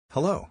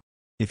Hello.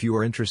 If you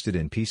are interested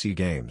in PC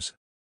games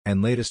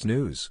and latest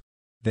news,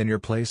 then your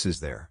place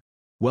is there.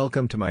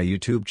 Welcome to my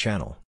YouTube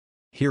channel.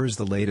 Here is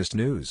the latest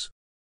news.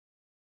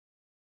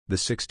 The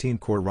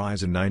 16-core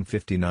Ryzen 9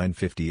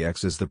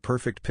 5950X is the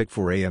perfect pick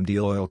for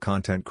AMD-loyal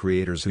content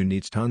creators who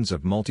needs tons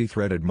of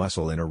multi-threaded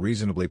muscle in a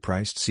reasonably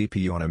priced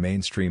CPU on a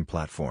mainstream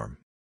platform.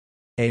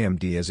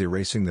 AMD is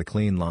erasing the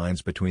clean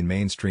lines between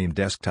mainstream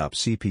desktop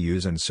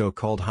CPUs and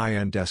so-called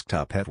high-end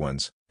desktop het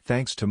ones,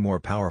 thanks to more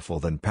powerful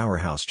than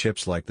powerhouse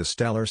chips like the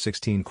stellar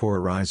 16-core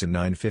Ryzen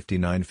 9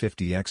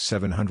 5950X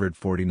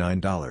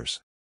 $749.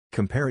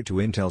 Compare it to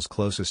Intel's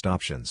closest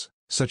options,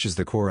 such as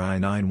the Core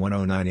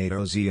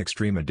i9-10980Z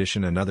Extreme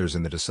Edition and others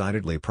in the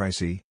decidedly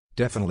pricey,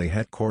 definitely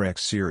het Core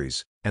X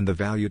series, and the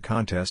value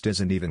contest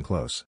isn't even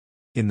close.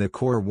 In the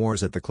Core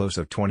Wars at the close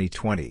of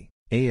 2020,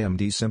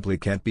 AMD simply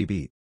can't be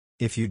beat.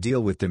 If you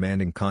deal with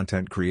demanding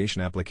content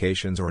creation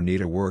applications or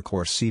need a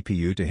workhorse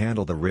CPU to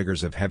handle the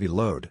rigors of heavy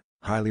load,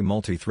 highly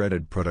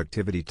multi-threaded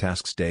productivity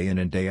tasks day in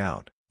and day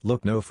out,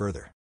 look no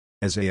further.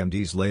 As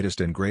AMD's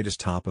latest and greatest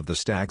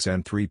top-of-the-stack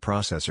Zen 3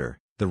 processor,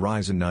 the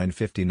Ryzen 9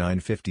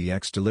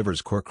 5950X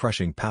delivers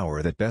core-crushing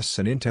power that bests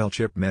an Intel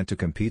chip meant to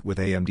compete with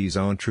AMD's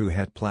own true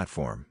het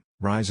platform,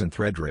 Ryzen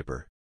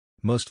Threadripper.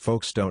 Most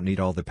folks don't need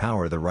all the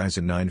power the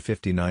Ryzen 9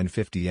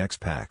 5950X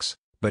packs,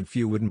 but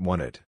few wouldn't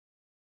want it.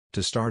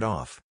 To start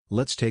off,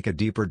 let's take a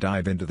deeper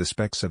dive into the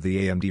specs of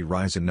the AMD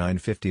Ryzen 9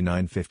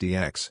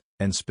 5950X,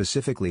 and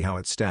specifically how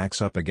it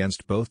stacks up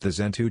against both the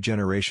Zen 2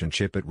 generation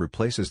chip it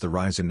replaces the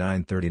Ryzen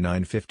 9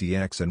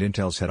 3950X and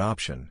Intel's het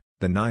option,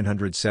 the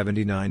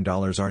 $979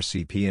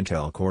 RCP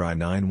Intel Core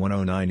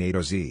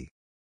i9-10980Z.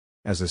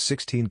 As a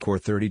 16-core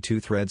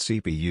 32-thread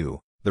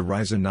CPU, the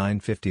Ryzen 9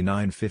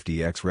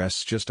 5950X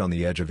rests just on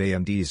the edge of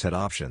AMD's het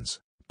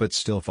options, but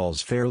still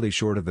falls fairly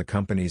short of the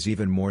company's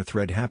even more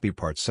thread-happy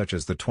parts such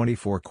as the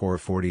 24-core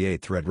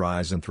 48-thread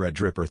Ryzen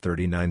Threadripper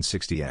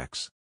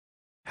 3960X.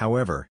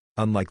 However,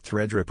 unlike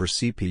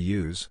Threadripper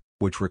CPUs,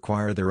 which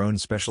require their own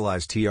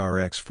specialized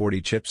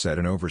TRX40 chipset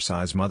and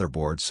oversized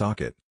motherboard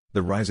socket,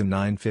 the Ryzen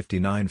 9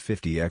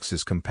 5950X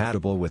is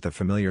compatible with the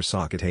familiar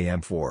socket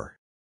AM4.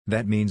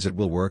 That means it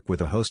will work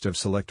with a host of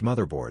select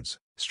motherboards,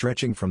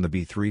 stretching from the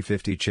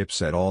B350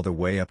 chipset all the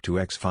way up to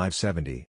X570,